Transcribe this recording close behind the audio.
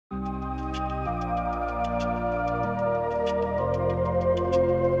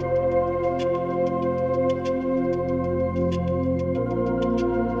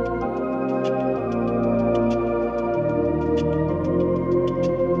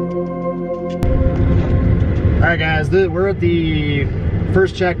Alright guys, we're at the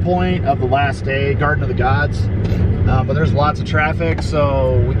first checkpoint of the last day, Garden of the Gods. But there's lots of traffic,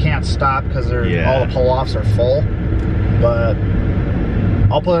 so we can't stop because all the pull-offs are full. But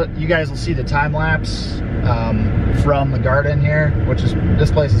you guys will see the time lapse from the garden here,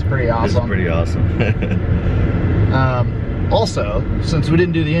 this place is pretty awesome. This is pretty awesome. Also, since we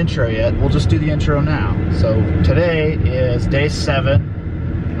didn't do the intro yet, we'll just do the intro now. So today is day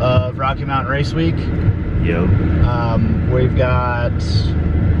 7 of Rocky Mountain Race Week. Yep. We've got,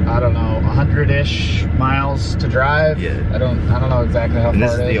 I don't know, 100-ish miles to drive. Yeah. I don't know exactly how far it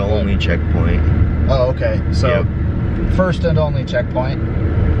is. This is the only checkpoint. Oh, okay. So first and only checkpoint.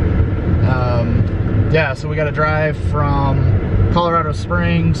 Yeah, so we got to drive from Colorado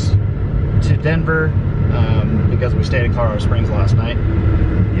Springs to Denver because we stayed in Colorado Springs last night.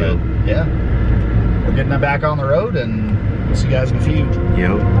 Yep. But, yeah, we're getting back on the road, and we'll see you guys in a few.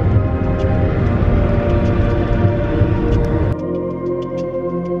 Yep.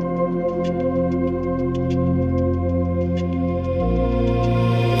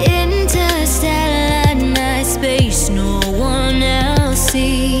 No one else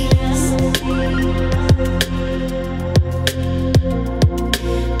sees.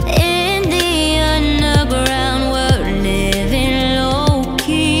 In the underground, we're living low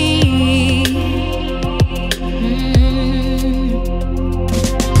key.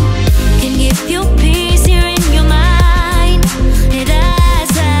 Can give you peace here in your mind. And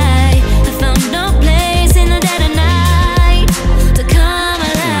as I found no place in the dead of night to come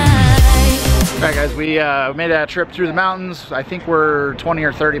alive. Alright guys, we made that trip through the mountains. I think we're 20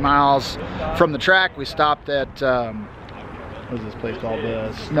 or 30 miles from the track. We stopped at, what is this place called?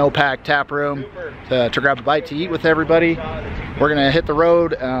 The Snowpack Tap Room to grab a bite to eat with everybody. We're gonna hit the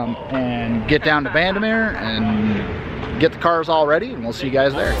road and get down to Bandimere and get the cars all ready, and we'll see you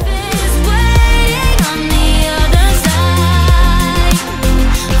guys there.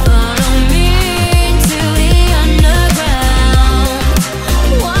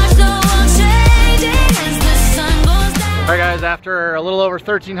 Alright guys, after a little over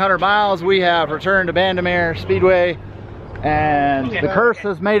 1,300 miles, we have returned to Bandimere Speedway, and the curse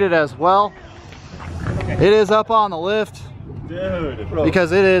has made it as well. It is up on the lift, dude,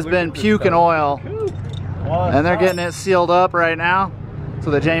 because it has been puking oil, and they're getting it sealed up right now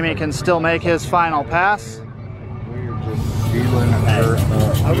so that Jamie can still make his final pass. We're just sealing her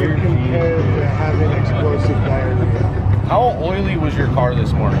up. I would compare to having explosive diarrhea. How oily was your car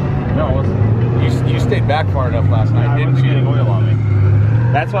this morning? No, it wasn't. You stayed back far enough last night, didn't you? Getting oil on me.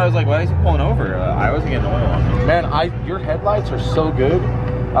 That's why I was like, why is he pulling over? I wasn't getting oil on me. Man, your headlights are so good.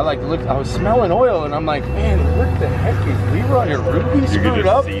 I was smelling oil, and I'm like, man, what the heck is we were on your roof? You screwed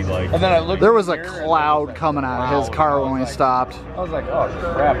up. See, like, and then I looked. There was a cloud coming out of his car when we stopped. I was like, oh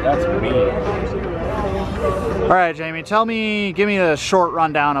crap, that's me. All right, Jamie, give me a short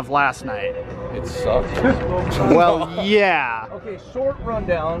rundown of last night. It sucked. Well, yeah. Okay, short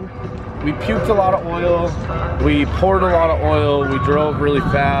rundown. We puked a lot of oil. We poured a lot of oil. We drove really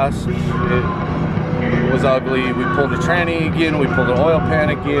fast. It was ugly. We pulled a tranny again. We pulled an oil pan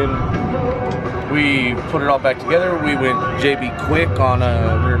again. We put it all back together. We went JB quick on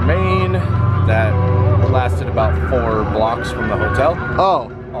a rear main that lasted about 4 blocks from the hotel.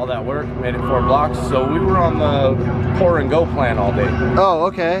 Oh. All that work made it 4 blocks. So we were on the pour and go plan all day. Oh,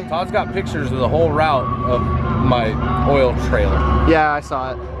 okay. Todd's got pictures of the whole route of my oil trailer. Yeah, I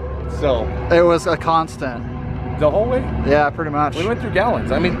saw it. So it was a constant. The whole way? Yeah, pretty much. We went through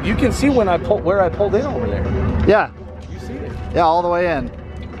gallons. I mean, you can see where I pulled in over there. Yeah. You see it? Yeah, all the way in.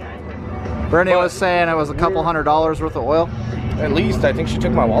 Bernie was saying it was a couple $100 worth of oil. At least. I think she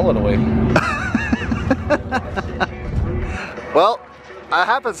took my wallet away. Well, that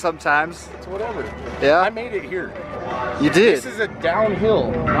happens sometimes. It's whatever. Yeah. I made it here. You did. This is a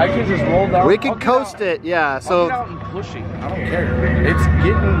downhill. I can just roll down. We can coast it, yeah. So I'll get out and push it. I don't care. It's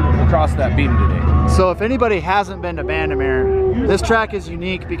getting across that beam today. So if anybody hasn't been to Bandimere, this track is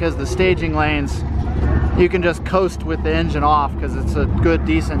unique because the staging lanes, you can just coast with the engine off because it's a good,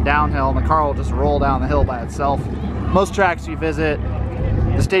 decent downhill, and the car will just roll down the hill by itself. Most tracks you visit,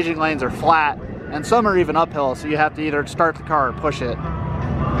 the staging lanes are flat, and some are even uphill, so you have to either start the car or push it.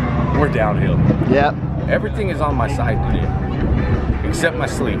 We're downhill. Yep. Everything is on my side today, except my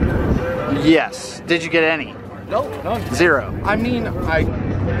sleep. Yes. Did you get any? No, none. 0. I mean, I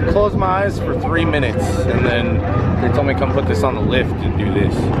closed my eyes for 3 minutes, and then they told me come put this on the lift and do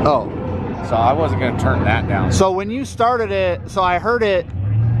this. Oh. So I wasn't going to turn that down. So when you started it, so I heard it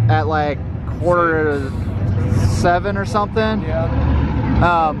at like 6:45 or something. Yeah.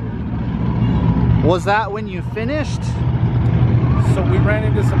 Was that when you finished? So we ran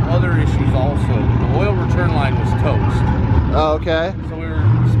into some other issues also. The oil return line was toast. Oh, okay. So we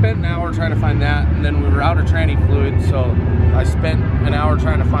spent an hour trying to find that, and then we were out of tranny fluid, so I spent an hour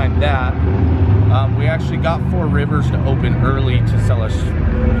trying to find that. We actually got 4 Rivers to open early to sell us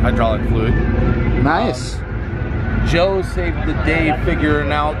hydraulic fluid. Nice. Joe saved the day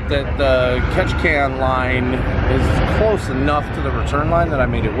figuring out that the catch can line is close enough to the return line that I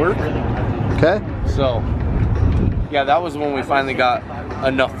made it work. Okay. So, yeah, that was when we finally got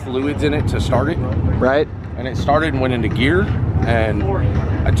enough fluids in it to start it. Right. And it started and went into gear, and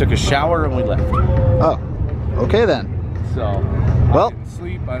I took a shower and we left. Oh, okay then. So, well, I didn't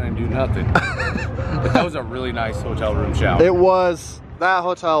sleep, I didn't do nothing. But that was a really nice hotel room shower. It was. That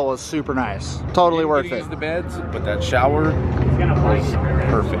hotel was super nice. Totally worth it. Use the beds, but that shower was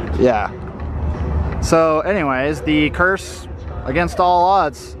perfect. Yeah. So anyways, the curse against all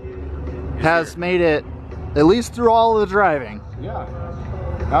odds has made it at least through all of the driving. Yeah.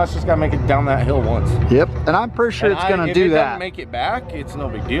 Now it's just gotta make it down that hill once. Yep. And I'm pretty sure it's gonna do If it that. doesn't make it back, it's no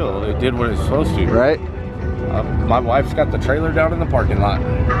big deal. It did what it's supposed to. Right. My wife's got the trailer down in the parking lot,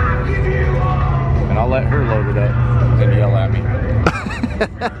 and I'll let her load it up and yell at me.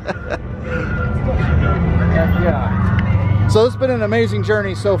 Yeah. So it's been an amazing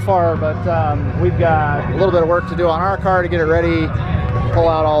journey so far, but we've got a little bit of work to do on our car to get it ready, pull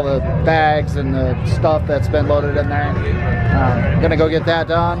out all the bags and the stuff that's been loaded in there. I'm gonna go get that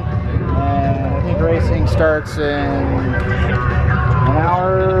done, and I think racing starts in an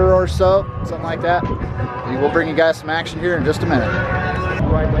hour or so, something like that. We'll bring you guys some action here in just a minute.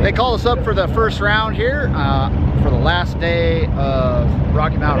 They called us up for the first round here for the last day of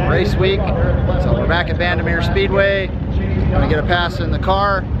Rocky Mountain Race Week. So we're back at Bandimere Speedway. Gonna get a pass in the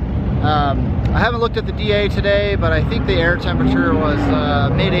car. I haven't looked at the DA today, but I think the air temperature was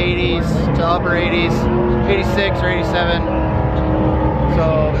mid 80s to upper 80s, 86 or 87.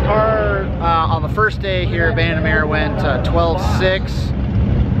 So the car on the first day here at Bandimere went 12.6.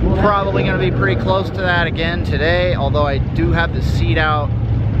 Probably going to be pretty close to that again today, although I do have the seat out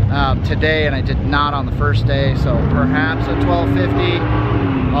today and I did not on the first day, so perhaps a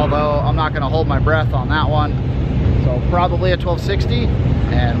 12.50, although I'm not going to hold my breath on that one. So probably a 12.60,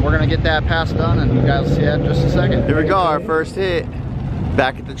 and we're going to get that pass done, and you guys will see that in just a second. Here we go, our first hit.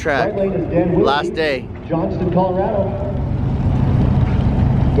 Back at the track. Last day. Johnston, Colorado.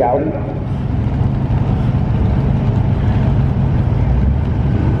 Audi.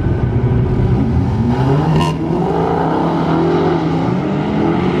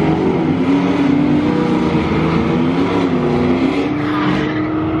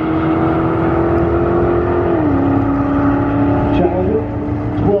 Challenger,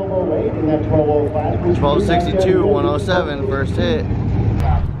 1208 in that 1205. 1262, 107, first hit.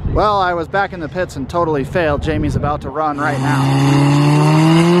 Well, I was back in the pits and totally failed. Jamie's about to run right now.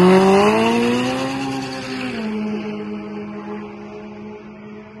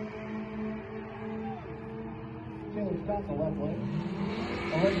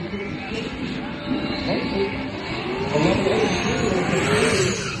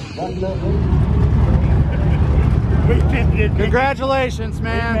 We did it. Congratulations,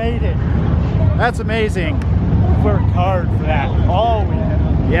 man. We made it. That's amazing. Worked hard for that all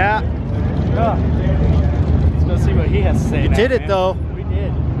weekend. Yeah, Let's go see what he has to say. you now, did it man. though. We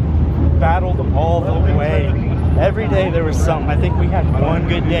did. Battled all the way. Every day there was something. I think we had one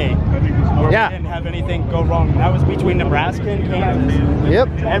good day where Yeah. we didn't have anything go wrong. That was between Nebraska and Kansas. Yep.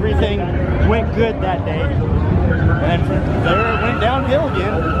 Everything went good that day. And then from there it went downhill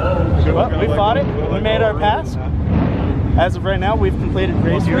again. Well, we fought it. We made our pass. As of right now, we've completed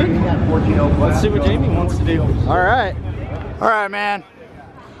race week. Let's see what Jamie wants to do. All right. All right, man.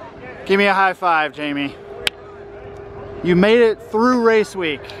 Give me a high five, Jamie. You made it through race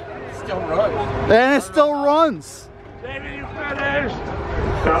week. Still runs. And it still runs. Jamie, you finished!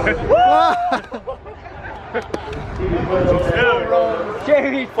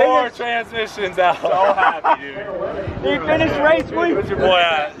 Jamie, 4 transmissions out. So happy, dude. He finished race week. Where's your boy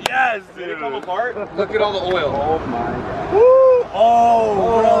at? Yes, dude. Did it come apart? Look at all the oil. Oh my God. Woo! Oh,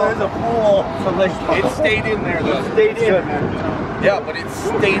 bro, there's a pool. It stayed in there though. Stayed in. Yeah, but it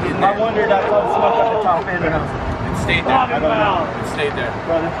stayed in there. I wondered, I saw the smoke at the top end. It stayed there. It stayed there.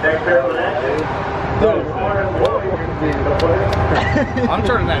 I'm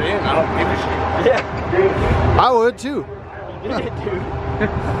turning that in. I don't give a shit. Yeah. I would too. You did it, dude.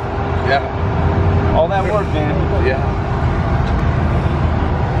 Yeah. All that work, man. Yeah.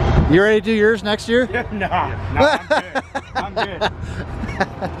 You ready to do yours next year? Nah, I'm good. I'm good.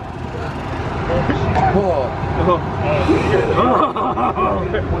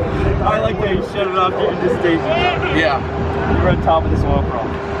 I like that you shut it off during this stage. Yeah. You're on top of this oil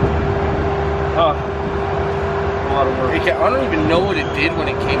problem. Oh. A lot of work. I don't even know what it did when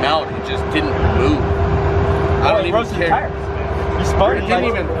it came out. It just didn't move. I don't even care. You spun It didn't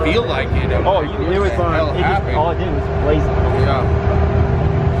even feel like it. Oh, it was fine. All it did was blazing. Yeah.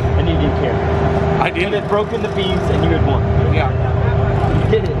 And you didn't care. I did. You had broken the beams and you had won. Yeah. You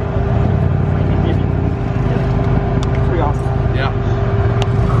did it. You did it. Pretty awesome. Yeah.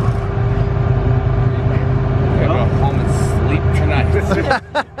 I'm gonna go home and sleep tonight.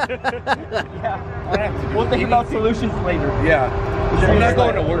 Yeah. We'll think about solutions later. Yeah. I'm not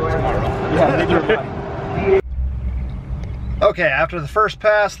going to work tomorrow. Yeah, neither am I. Okay, after the first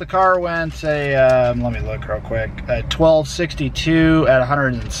pass, the car went a, let me look real quick, a 1262 at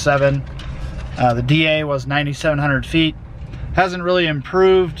 107. The DA was 9,700 feet. Hasn't really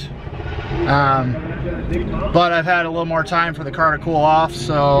improved, but I've had a little more time for the car to cool off,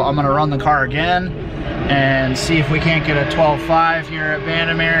 so I'm gonna run the car again and see if we can't get a 12.5 here at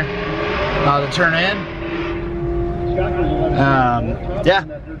Bandimere to turn in. Yeah,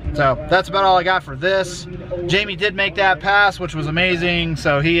 so that's about all I got for this. Jamie did make that pass, which was amazing,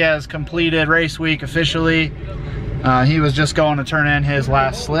 so he has completed race week officially. He was just going to turn in his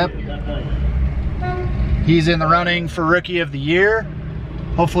last slip. He's in the running for Rookie of the Year.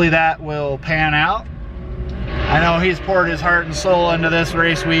 Hopefully that will pan out. I know he's poured his heart and soul into this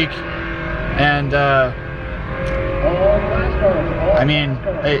race week, and I mean,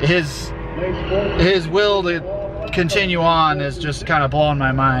 his will to continue on is just kind of blowing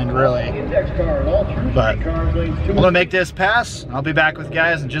my mind, really. But I'm gonna make this pass. I'll be back with you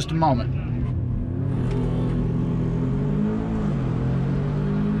guys in just a moment.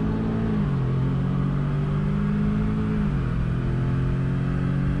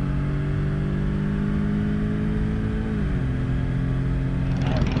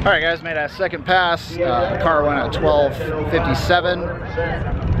 All right, guys, made a second pass. The car went at 12:57.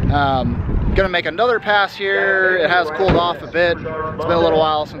 Gonna make another pass here. It has cooled off a bit. It's been a little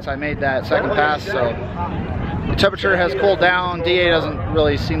while since I made that second pass, so the temperature has cooled down. DA doesn't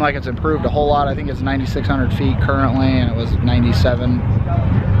really seem like it's improved a whole lot. I think it's 9,600 feet currently, and it was 97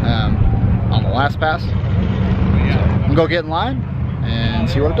 on the last pass. So I'm gonna go get in line and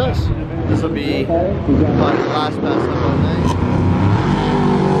see what it does. This will be my last pass of the night.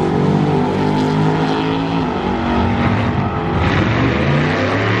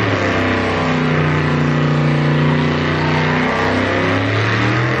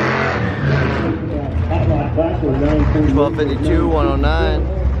 1252, 109.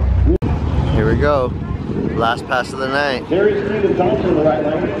 Here we go. Last pass of the night. There is Stephen Thompson in the right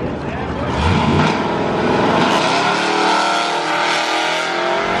lane.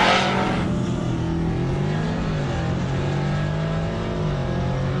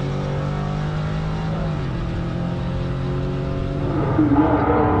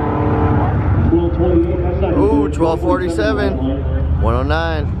 Ooh, 1247,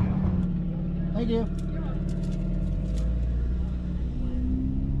 109. Thank you.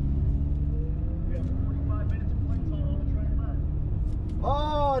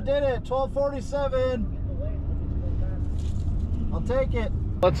 Oh, I did it. 1247. I'll take it.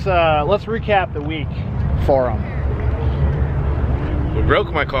 Let's recap the week for them. We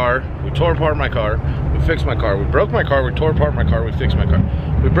broke my car, we tore apart my car, we fixed my car. We broke my car, we tore apart my car, we fixed my car.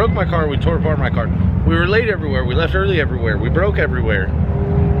 We broke my car, we tore apart my car. We were late everywhere, we left early everywhere, we broke everywhere.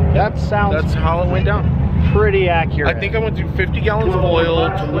 That's how it went down. Pretty accurate. I think I went through 50 gallons of oil,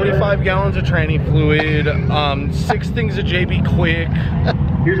 25 gallons of tranny fluid, 6 things of JB Quick.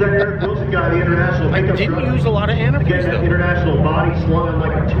 Here's that Eric Wilson guy, the international. I didn't use a lot of antifreeze though. International body slung on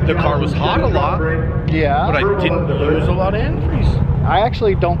like a 2 The car was hot a lot, yeah, but I didn't use a lot of antifreeze. I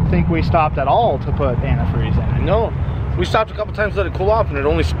actually don't think we stopped at all to put antifreeze in. No, we stopped a couple times to let it cool off and it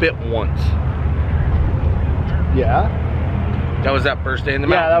only spit once. Yeah. That was that first day in the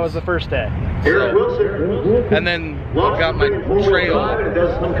mountains. Yeah, that was the first day. Eric Wilson. And then I got my trail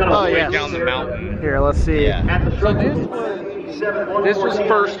yeah. down the mountain. Here, let's see. Yeah. So this was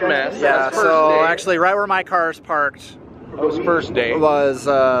first mess. Yeah, First so day. actually right where my car's parked It was first day. was,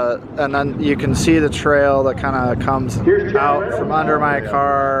 and then you can see the trail that kind of comes out from under my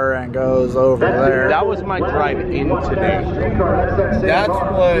car and goes over there. That was my drive in today. That's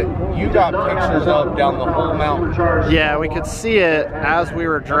what you got pictures of down the whole mountain. Yeah, we could see it as we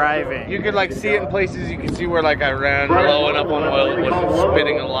were driving. You could like see it in places. You could see where like I ran low enough on oil, it wasn't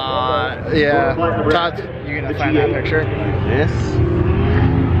spitting a lot. Yeah, Todd, you gonna find that picture? This?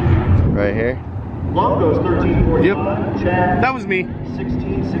 Right here? Longo's 1340. Yep. Chad. That was me.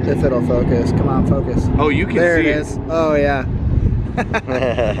 1660. If it'll focus, come on, focus. Oh, you can There see it is. Oh yeah.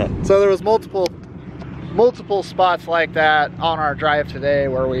 So there was multiple spots like that on our drive today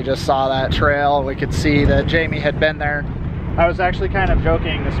where we just saw that trail. We could see that Jamie had been there. I was actually kind of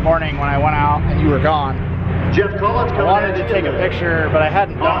joking this morning when I went out and you were gone. Jeff Collins I coming wanted at to take a picture, but I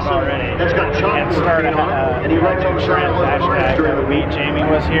hadn't done it Awesome. already. That's got Chuck And start a and he runs on trend hashtag that would be Jamie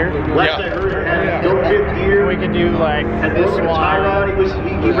was here. Last I heard, it had no fifth gear. We could do like Had this broken a one. tie rod. He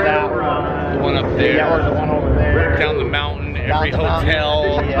ran that over The one up there. Yeah, or the one over there. Down the mountain, every the mountain.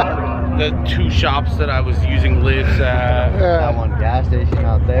 hotel, Yeah. the 2 shops that I was using lids at. That one gas station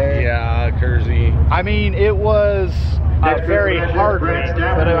out there. Yeah, Kersey. I mean, it was a very hard week,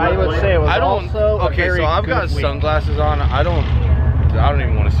 but I would say it was also a okay, very so I've good got week. sunglasses on. I don't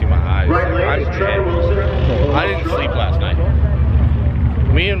even want to see my eyes. Right lane I'm is Trevor dead. Wilson. I didn't sleep last night.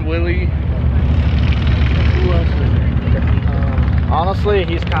 Me and Willy. Who else was there? Honestly,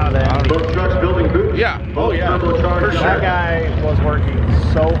 he's kind of the MVP. Both trucks building boots. Yeah. Oh yeah. Turbocharged. For sure. That guy was working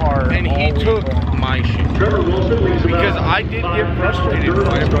so hard. And he all week took long. my shoe Trevor Wilson leads because I did get frustrated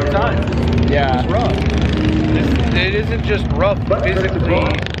every time. Yeah. It's rough. It isn't just rough physically,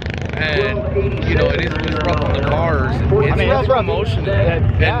 and you know, it isn't just rough on the cars. It's rough emotionally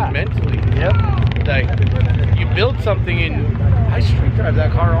and mentally. Yep. Like, you build something and I street drive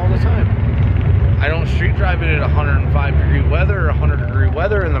that car all the time. I don't street drive it at 105-degree weather or 100-degree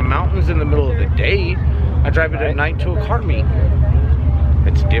weather in the mountains in the middle of the day. I drive it at night to a car meet.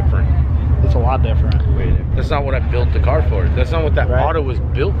 It's different. It's a lot different. That's not what I built the car for. That's not what that auto was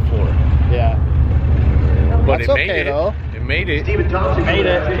built for. Yeah. But That's it made okay, it. though. It made it. Steven Thompson Made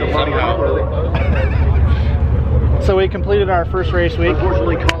it. Somehow. So we completed our first race week.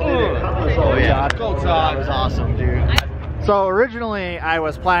 Unfortunately, called in a cutlass all the time. Go That Todd. was awesome, dude. So originally I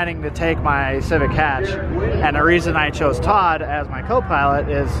was planning to take my Civic Hatch, and the reason I chose Todd as my co-pilot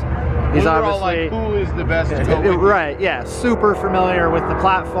is he's We were all obviously like, who is the best to go with? right, yeah, super familiar with the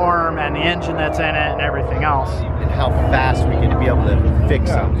platform and the engine that's in it and everything else. And how fast we can be able to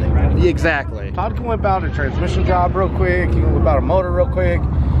fix something. Exactly. Todd can whip out a transmission job real quick. He can whip out a motor real quick.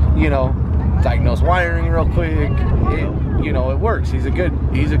 You know, diagnose wiring real quick. You know, it works. He's a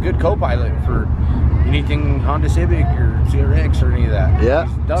good co-pilot for anything Honda Civic or CRX or any of that. Yeah.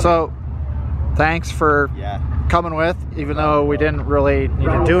 He's done So thanks for coming with, even though we didn't really need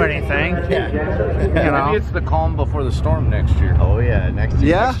to do anything. Yeah. You know. Maybe it's the calm before the storm next year. Oh yeah, next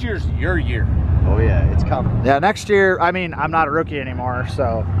year. Yeah. Next year's your year. Oh yeah, it's coming. Yeah, next year, I mean, I'm not a rookie anymore,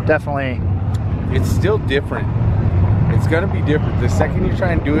 so definitely. It's still different. It's gonna be different the second you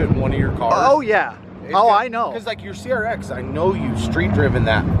try and do it in one of your cars. Oh yeah. I know. Because like your CRX, I know you've street driven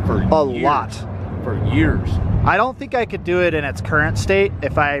that for A years. lot. For years. I don't think I could do it in its current state.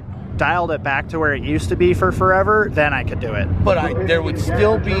 If I dialed it back to where it used to be for forever, then I could do it. But there would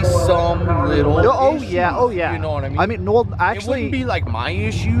still be some little issues, yeah, oh yeah. You know what I mean? I mean, well, it actually, wouldn't be like my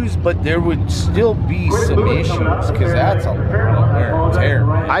issues, but there would still be some issues because that's a wear and tear.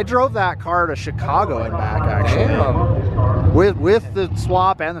 I drove that car to Chicago and back actually, with the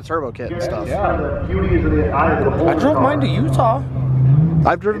swap and the turbo kit and stuff. Yeah. I drove mine to Utah.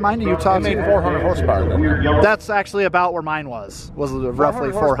 I've driven mine to Utah It made too. 400 horsepower. Then. That's actually about where mine was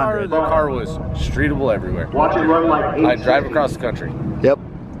roughly 400. The car was streetable everywhere. Watch it run like I drive across the country. Yep.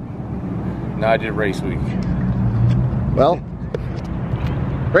 Now I did race week. Well,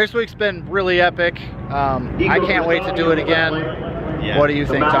 race week's been really epic. I can't wait to do it again. Yeah. What do you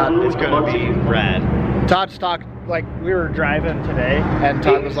think, Todd? It's gonna be rad. Todd's talked, like, we were driving today, and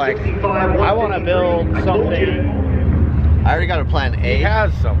Todd was like, I want to build something. I already got a plan A. He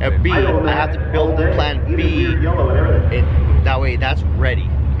has something. And B, I have to build plan B. And that way that's ready.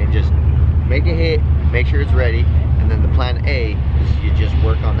 And just make it hit, make sure it's ready. And then the plan A is you just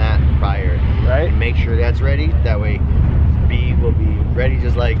work on that prior. Right. And make sure that's ready. That way B will be ready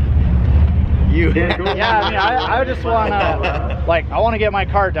just like you. Yeah, I mean, I just want to, like, I want to get my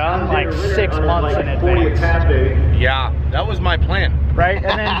car done like 6 months in advance. Yeah, that was my plan. Right?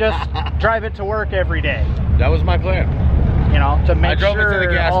 And then just drive it to work every day. That was my plan. You know, to make drove it to the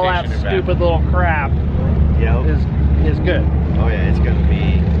sure gas all that station and back. stupid little crap Yep. is good. Oh yeah, it's gonna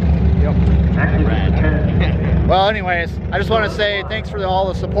be rad. Well, anyways, I just want to say thanks for all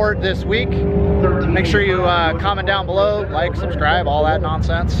the support this week. Make sure you comment down below, like, subscribe, all that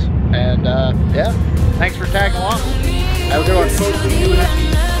nonsense. And yeah, thanks for tagging along. Have a good one.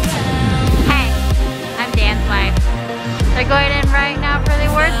 Hey, I'm Dan's wife. They're going in right now for the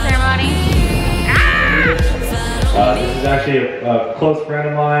award ceremony. This is actually a close friend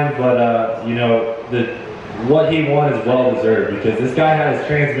of mine, but you know, what he won is well deserved because this guy had his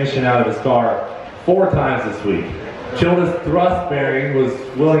transmission out of his car 4 times this week. Chilled his thrust bearing, was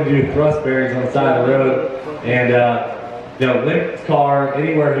willing to do thrust bearings on the side of the road, and you know, linked his car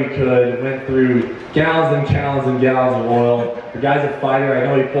anywhere he could, went through gallons and gallons and gallons of oil. The guy's a fighter. I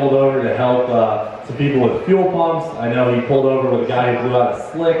know he pulled over to help some people with fuel pumps. I know he pulled over with a guy who blew out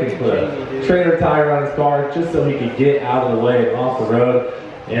a slick and put a trailer tire on his car just so he could get out of the way and off the road.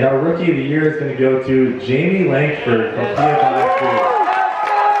 And our Rookie of the Year is going to go to Jamie Langford from PFI.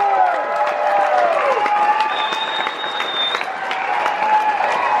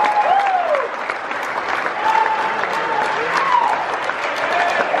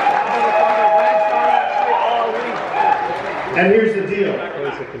 And here's the deal.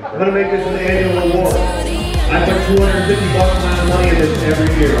 I'm gonna make this an annual award. I put $250 amount of money in this every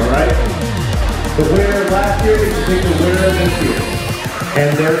year, alright? The winner last year is to pick the winner of this year.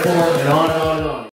 And therefore, and on